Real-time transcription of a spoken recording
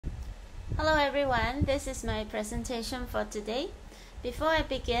Hello everyone, this is my presentation for today. Before I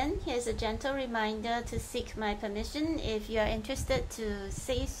begin, here's a gentle reminder to seek my permission if you are interested to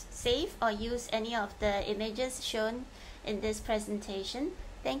save or use any of the images shown in this presentation.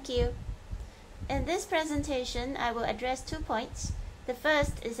 Thank you. In this presentation, I will address 2 points. The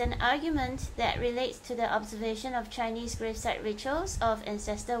first is an argument that relates to the observation of Chinese graveside rituals of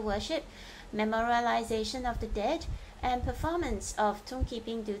ancestor worship, memorialization of the dead, and performance of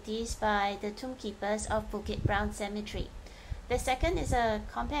tomb-keeping duties by the Tombkeepers of Bukit Brown Cemetery. The second is a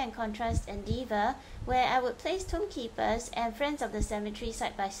compare and contrast endeavor where I would place Tombkeepers and friends of the cemetery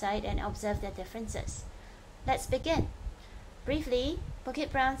side by side and observe their differences. Let's begin. Briefly,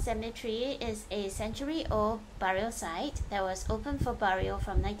 Bukit Brown Cemetery is a century-old burial site that was open for burial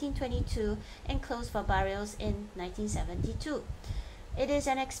from 1922 and closed for burials in 1972. It is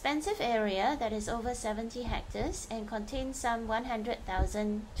an expansive area that is over 70 hectares and contains some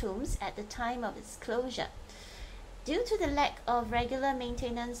 100,000 tombs at the time of its closure. Due to the lack of regular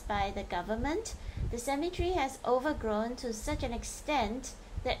maintenance by the government, the cemetery has overgrown to such an extent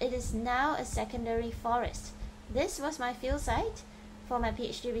that it is now a secondary forest. This was my field site for my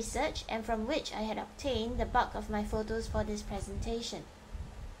PhD research and from which I had obtained the bulk of my photos for this presentation.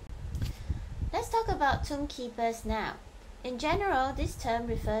 Let's talk about tombkeepers now. In general, this term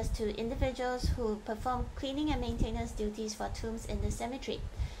refers to individuals who perform cleaning and maintenance duties for tombs in the cemetery.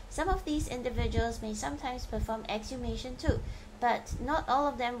 Some of these individuals may sometimes perform exhumation too, but not all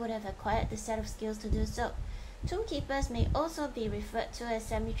of them would have acquired the set of skills to do so. Tombkeepers may also be referred to as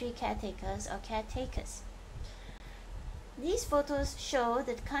cemetery caretakers or caretakers. These photos show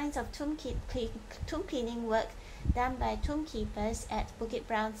the kinds of tomb cleaning work done by tombkeepers at Bukit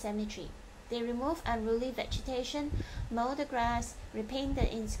Brown Cemetery. They remove unruly vegetation, mow the grass, repaint the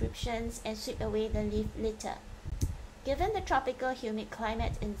inscriptions, and sweep away the leaf litter. Given the tropical humid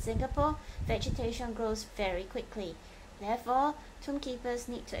climate in Singapore, vegetation grows very quickly. Therefore, tombkeepers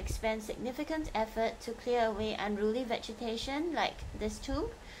need to expend significant effort to clear away unruly vegetation like this tomb,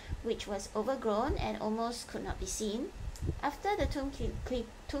 which was overgrown and almost could not be seen. After the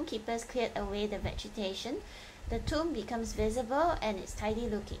tombkeepers cleared away the vegetation, the tomb becomes visible and is tidy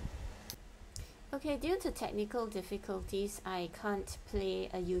looking. Okay, due to technical difficulties, I can't play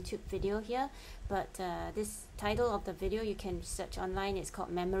a YouTube video here, but this title of the video you can search online. It's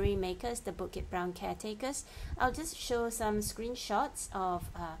called Memory Makers, the Bukit Brown Caretakers. I'll just show some screenshots of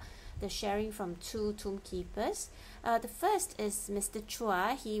the sharing from 2 tombkeepers. The first is Mr.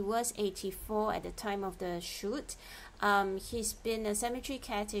 Chua. He was 84 at the time of the shoot. He's been a cemetery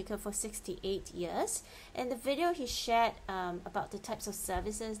caretaker for 68 years. In the video, he shared about the types of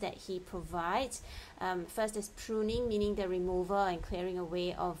services that he provides. First is pruning, meaning the removal and clearing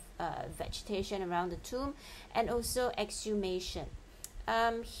away of vegetation around the tomb, and also exhumation.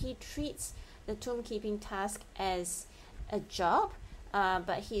 He treats the tomb keeping task as a job,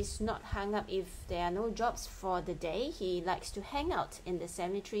 but he's not hung up if there are no jobs for the day. He likes to hang out in the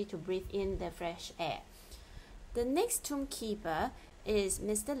cemetery to breathe in the fresh air. The next tombkeeper is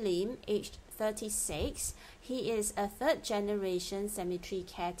Mr. Lim, aged 36. He is a 3rd generation cemetery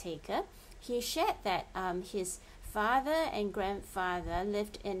caretaker. He shared that his father and grandfather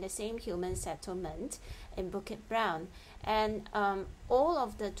lived in the same human settlement in Bukit Brown, and all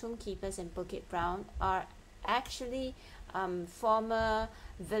of the tombkeepers in Bukit Brown are actually former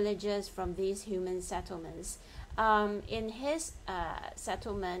villagers from these human settlements. In his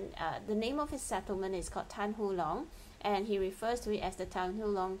settlement, the name of his settlement is called Tan Hu Long, and he refers to it as the Tan Hu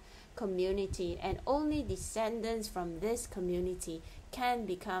Long community, and only descendants from this community can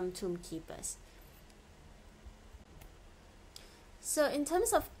become tombkeepers. So in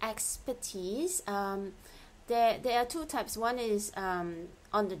terms of expertise, there are 2 types. One is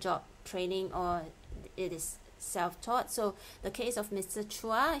on-the-job training, or it is self-taught. So the case of Mr.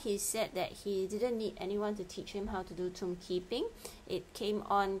 Chua, he said that he didn't need anyone to teach him how to do tomb keeping. It came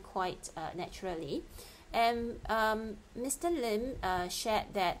on quite naturally. And Mr. Lim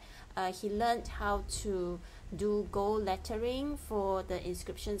shared that he learned how to do gold lettering for the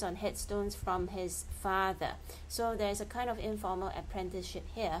inscriptions on headstones from his father. So there's a kind of informal apprenticeship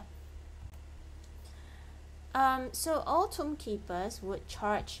here. So all tombkeepers would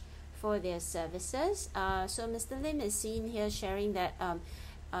charge for their services. So Mr. Lim is seen here sharing that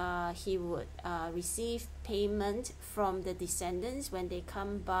he would receive payment from the descendants when they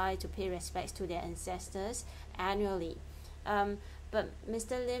come by to pay respects to their ancestors annually. But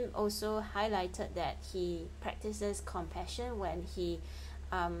Mr. Lim also highlighted that he practices compassion when he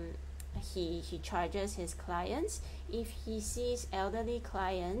charges his clients. If he sees elderly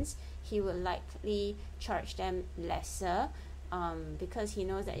clients, he would likely charge them lesser because he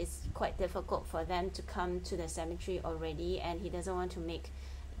knows that it's quite difficult for them to come to the cemetery already, and he doesn't want to make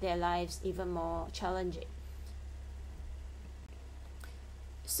their lives even more challenging.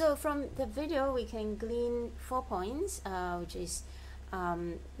 So from the video we can glean 4 points, which is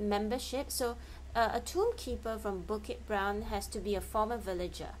membership. So a tombkeeper from Bukit Brown has to be a former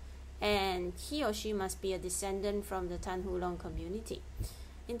villager, and he or she must be a descendant from the Tan Hulong community.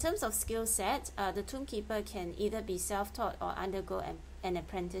 In terms of skill set, the tombkeeper can either be self-taught or undergo an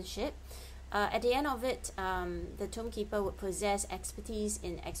apprenticeship. At the end of it, the tombkeeper would possess expertise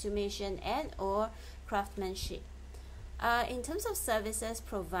in exhumation and or craftsmanship. In terms of services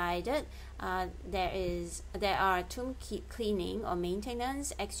provided, there are tomb cleaning or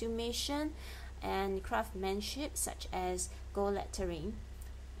maintenance, exhumation, and craftsmanship such as gold lettering.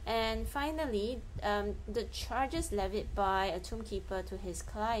 And finally, the charges levied by a tombkeeper to his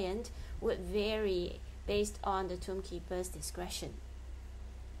client would vary based on the tombkeeper's discretion.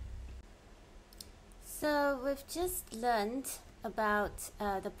 So we've just learned about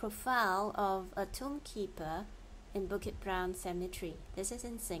the profile of a tombkeeper in Bukit Brown Cemetery. This is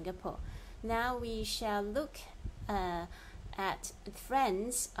in Singapore. Now we shall look at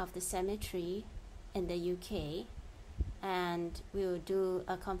friends of the cemetery in the UK, and we'll do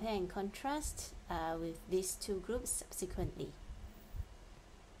a compare and contrast with these two groups subsequently.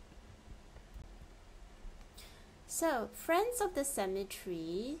 So, Friends of the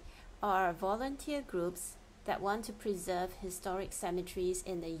Cemetery are volunteer groups that want to preserve historic cemeteries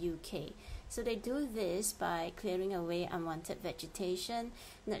in the UK. So they do this by clearing away unwanted vegetation,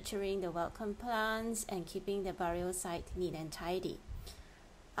 nurturing the welcome plants, and keeping the burial site neat and tidy.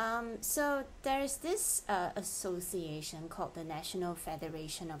 So there is this association called the National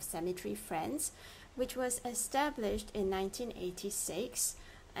Federation of Cemetery Friends, which was established in 1986,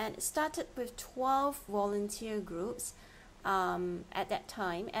 and it started with 12 volunteer groups at that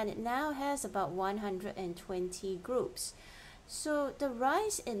time, and it now has about 120 groups. So the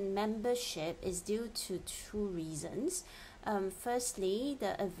rise in membership is due to two reasons. Firstly,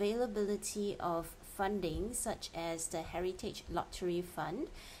 the availability of funding, such as the Heritage Lottery Fund.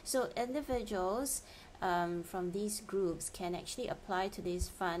 So individuals from these groups can actually apply to this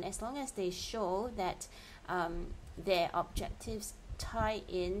fund as long as they show that their objectives tie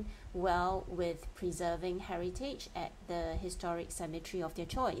in well with preserving heritage at the historic cemetery of their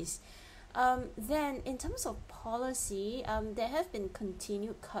choice. Then in terms of policy, there have been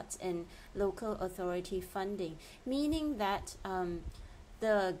continued cuts in local authority funding, meaning that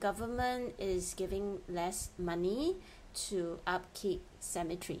the government is giving less money to upkeep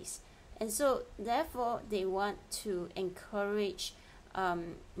cemeteries. And so therefore they want to encourage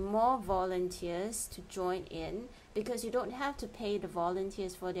more volunteers to join in, because you don't have to pay the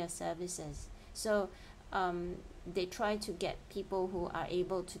volunteers for their services. So they try to get people who are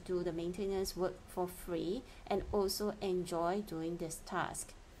able to do the maintenance work for free and also enjoy doing this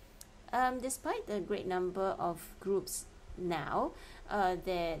task. Despite the great number of groups now,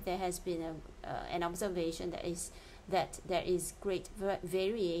 there has been an observation that there is great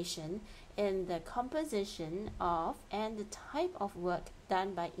variation in the composition of and the type of work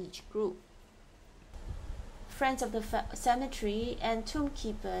done by each group. Friends of the Cemetery and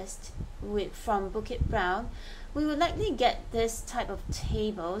Tombkeepers from Bukit Brown, we would likely get this type of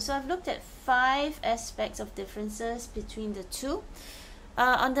table. So I've looked at 5 aspects of differences between the two.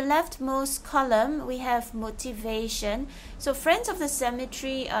 On the leftmost column, we have motivation. So Friends of the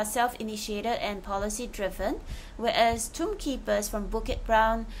Cemetery are self-initiated and policy-driven, whereas Tombkeepers from Bukit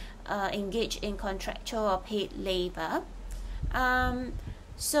Brown engage in contractual or paid labor.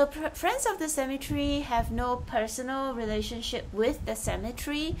 So Friends of the Cemetery have no personal relationship with the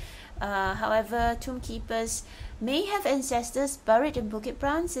cemetery. However, Tombkeepers may have ancestors buried in Bukit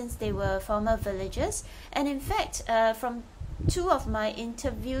Brown since they were former villagers. And in fact, from 2 of my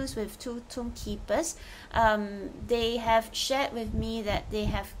interviews with 2 tombkeepers, they have shared with me that they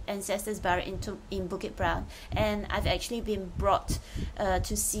have ancestors buried in Bukit Brown, and I've actually been brought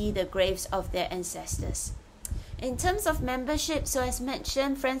to see the graves of their ancestors. In terms of membership, so as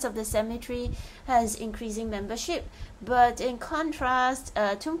mentioned, Friends of the Cemetery has increasing membership, but in contrast,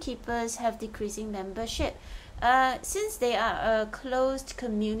 Tombkeepers have decreasing membership. Since they are a closed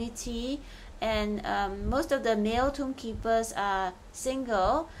community, and most of the male tombkeepers are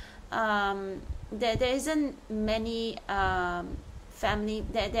single, there isn't many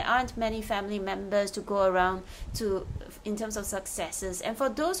there aren't many family members to go around to in terms of successes. And for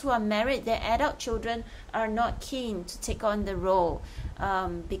those who are married, their adult children are not keen to take on the role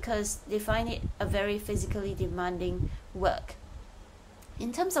because they find it a very physically demanding work.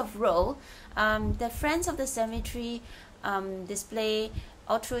 In terms of role, the Friends of the Cemetery display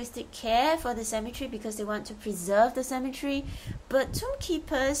altruistic care for the cemetery because they want to preserve the cemetery. But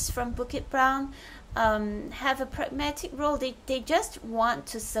Tombkeepers from Bukit Brown have a pragmatic role. They just want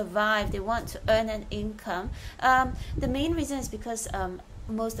to survive. They want to earn an income. The main reason is because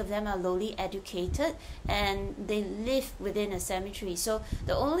most of them are lowly educated and they live within a cemetery. So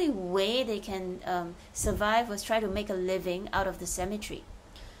the only way they can survive was try to make a living out of the cemetery.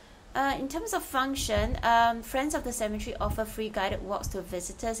 In terms of function, Friends of the Cemetery offer free guided walks to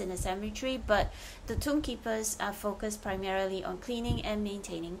visitors in the cemetery, but the Tombkeepers are focused primarily on cleaning and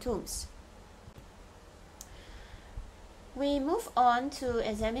maintaining tombs. We move on to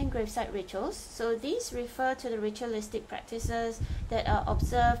examine graveside rituals. So these refer to the ritualistic practices that are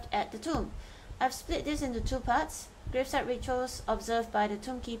observed at the tomb. I've split this into two parts: graveside rituals observed by the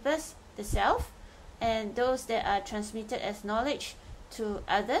Tombkeepers, the self, and those that are transmitted as knowledge to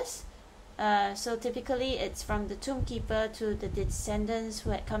others. So typically it's from the Tombkeeper to the descendants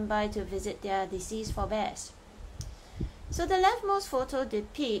who had come by to visit their deceased forebears. So the leftmost photo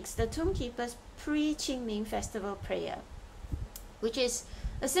depicts the Tombkeepers pre-Qingming festival prayer, which is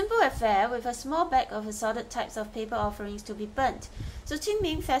a simple affair with a small bag of assorted types of paper offerings to be burnt. So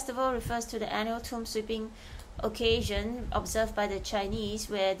Qingming festival refers to the annual tomb sweeping occasion observed by the Chinese,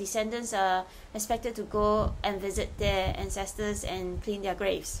 where descendants are expected to go and visit their ancestors and clean their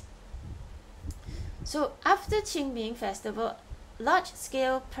graves. So after Qingming festival,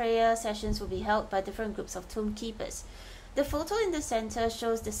 large-scale prayer sessions will be held by different groups of Tombkeepers. The photo in the center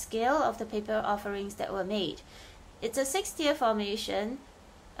shows the scale of the paper offerings that were made. It's a 6-tier formation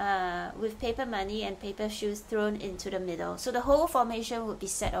with paper money and paper shoes thrown into the middle. So the whole formation would be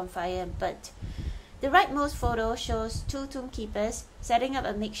set on fire and burnt. The rightmost photo shows two Tombkeepers setting up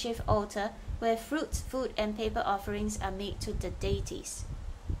a makeshift altar where fruits, food, and paper offerings are made to the deities.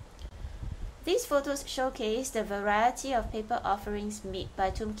 These photos showcase the variety of paper offerings made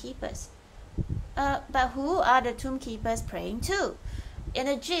by Tombkeepers. But who are the Tombkeepers praying to? In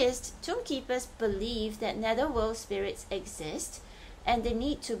a gist, Tombkeepers believe that netherworld spirits exist and they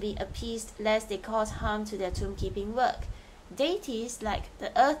need to be appeased lest they cause harm to their tombkeeping work. Deities like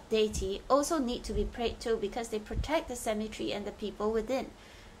the earth deity also need to be prayed to because they protect the cemetery and the people within.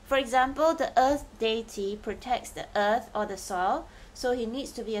 For example, the earth deity protects the earth or the soil, so he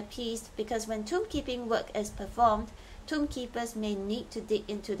needs to be appeased because when tombkeeping work is performed, Tombkeepers may need to dig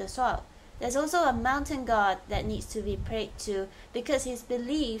into the soil. There's also a mountain god that needs to be prayed to because he's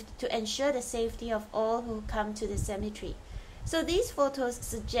believed to ensure the safety of all who come to the cemetery. So these photos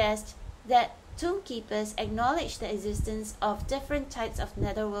suggest that Tombkeepers acknowledge the existence of different types of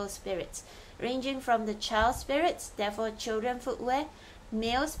netherworld spirits, ranging from the child spirits, therefore children footwear,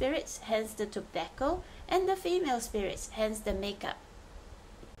 male spirits, hence the tobacco, and the female spirits, hence the makeup.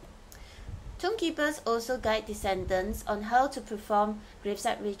 Tombkeepers also guide descendants on how to perform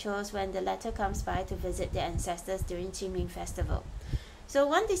graveside rituals when the latter comes by to visit their ancestors during Qingming festival. So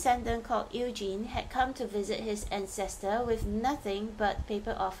one descendant called Eugene had come to visit his ancestor with nothing but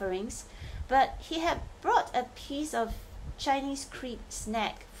paper offerings, but he had brought a piece of Chinese crepe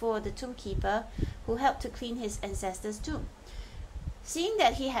snack for the Tombkeeper who helped to clean his ancestor's tomb. Seeing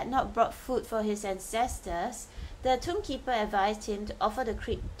that he had not brought food for his ancestors, the Tombkeeper advised him to offer the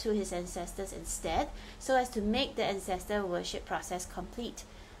crepe to his ancestors instead, so as to make the ancestor worship process complete.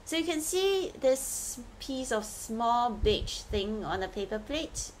 So you can see this piece of small beige thing on a paper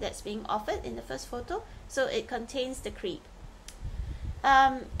plate that's being offered in the first photo. So it contains the crepe.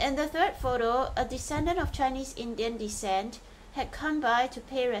 In the third photo, a descendant of Chinese Indian descent had come by to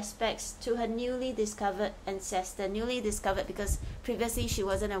pay respects to her newly discovered ancestor. Newly discovered because previously she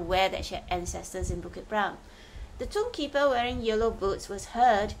wasn't aware that she had ancestors in Bukit Brown. The Tombkeeper wearing yellow boots was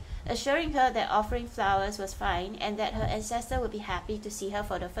heard, assuring her that offering flowers was fine and that her ancestor would be happy to see her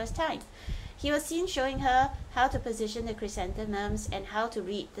for the first time. He was seen showing her how to position the chrysanthemums and how to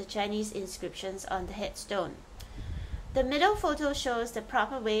read the Chinese inscriptions on the headstone. The middle photo shows the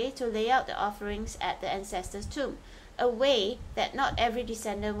proper way to lay out the offerings at the ancestor's tomb, a way that not every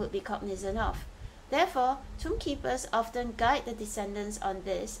descendant would be cognizant of. Therefore, Tombkeepers often guide the descendants on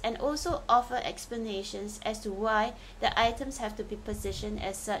this and also offer explanations as to why the items have to be positioned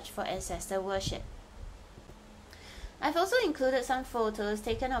as such for ancestor worship. I've also included some photos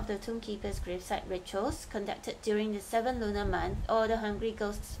taken of the Tombkeepers' graveside rituals conducted during the 7 lunar month or the Hungry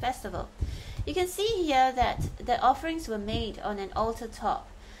Ghosts Festival. You can see here that the offerings were made on an altar top.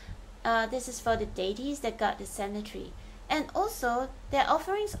 This is for the deities that guard the cemetery. And also, there are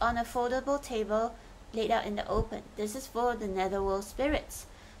offerings on a foldable table laid out in the open. This is for the netherworld spirits.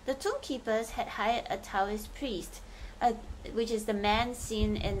 The Tombkeepers had hired a Taoist priest, which is the man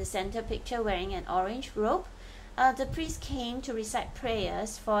seen in the center picture wearing an orange robe. the priest came to recite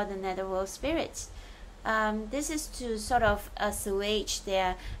prayers for the netherworld spirits. This is to sort of assuage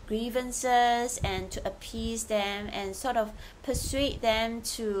their grievances and to appease them and sort of persuade them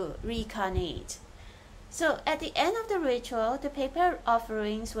to reincarnate. So at the end of the ritual, the paper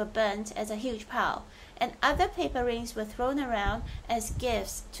offerings were burnt as a huge pile, and other paper rings were thrown around as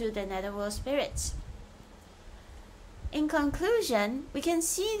gifts to the netherworld spirits. In conclusion, we can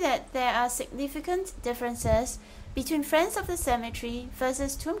see that there are significant differences between Friends of the Cemetery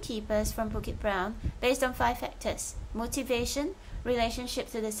versus Tombkeepers from Bukit Brown based on 5 factors: motivation,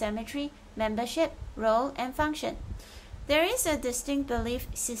 relationship to the cemetery, membership, role, and function. There is a distinct belief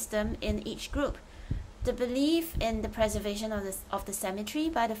system in each group. The belief in the preservation of the cemetery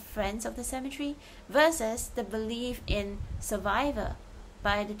by the Friends of the Cemetery versus the belief in survival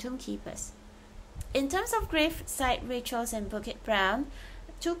by the Tombkeepers. In terms of graveside rituals in Bukit Brown,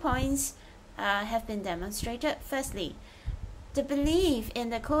 2 points have been demonstrated. Firstly, the belief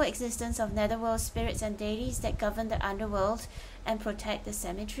in the coexistence of netherworld spirits and deities that govern the underworld and protect the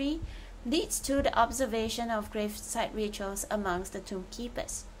cemetery leads to the observation of graveside rituals amongst the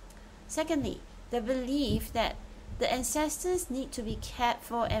Tombkeepers. Secondly, the belief that the ancestors need to be cared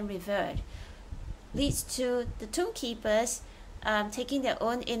for and revered leads to the Tombkeepers taking their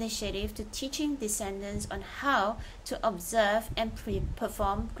own initiative to teaching descendants on how to observe and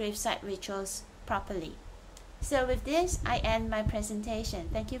perform graveside rituals properly. So with this, I end my presentation.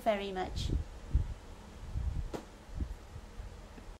 Thank you very much.